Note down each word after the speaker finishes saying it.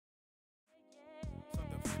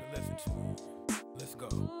go.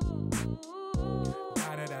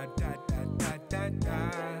 Da da da da da da da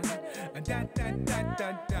da da da da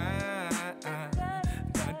da da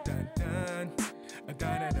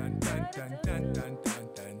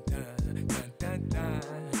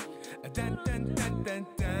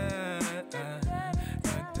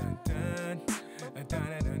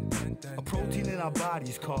A protein in our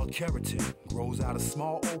bodies called keratin grows out of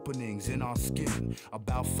small openings in our skin.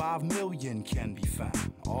 About 5 million can be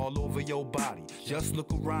found all over your body. Just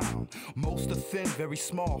look around. Most are thin, very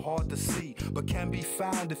small, hard to see, but can be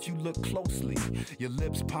found if you look closely. Your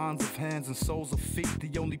lips, palms of hands, and soles of feet.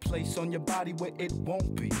 The only place on your body where it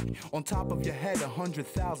won't be. On top of your head,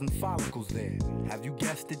 100,000 follicles there. Have you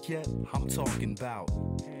guessed it yet? I'm talking about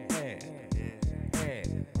hair. Yeah.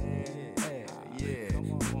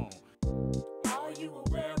 Are you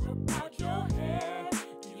aware about your hair?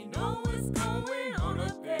 Do you know what's going on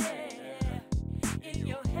up there? In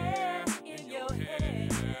your hair, in your hair.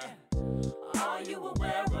 Are you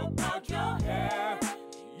aware about your hair?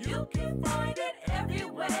 You can find it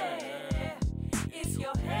everywhere. It's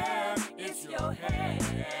your hair, it's your hair.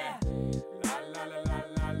 La la la la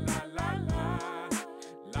la la la la.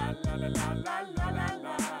 La la la la la la la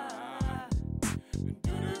la.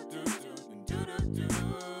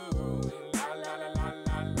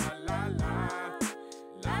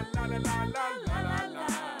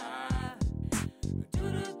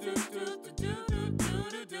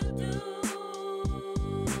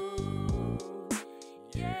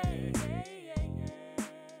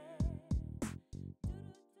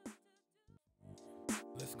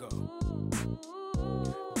 Let's go.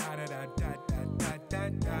 Da da da da da da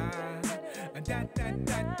da da da da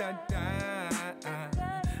da da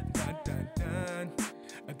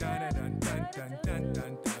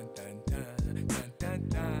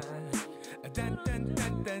da da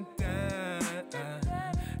da da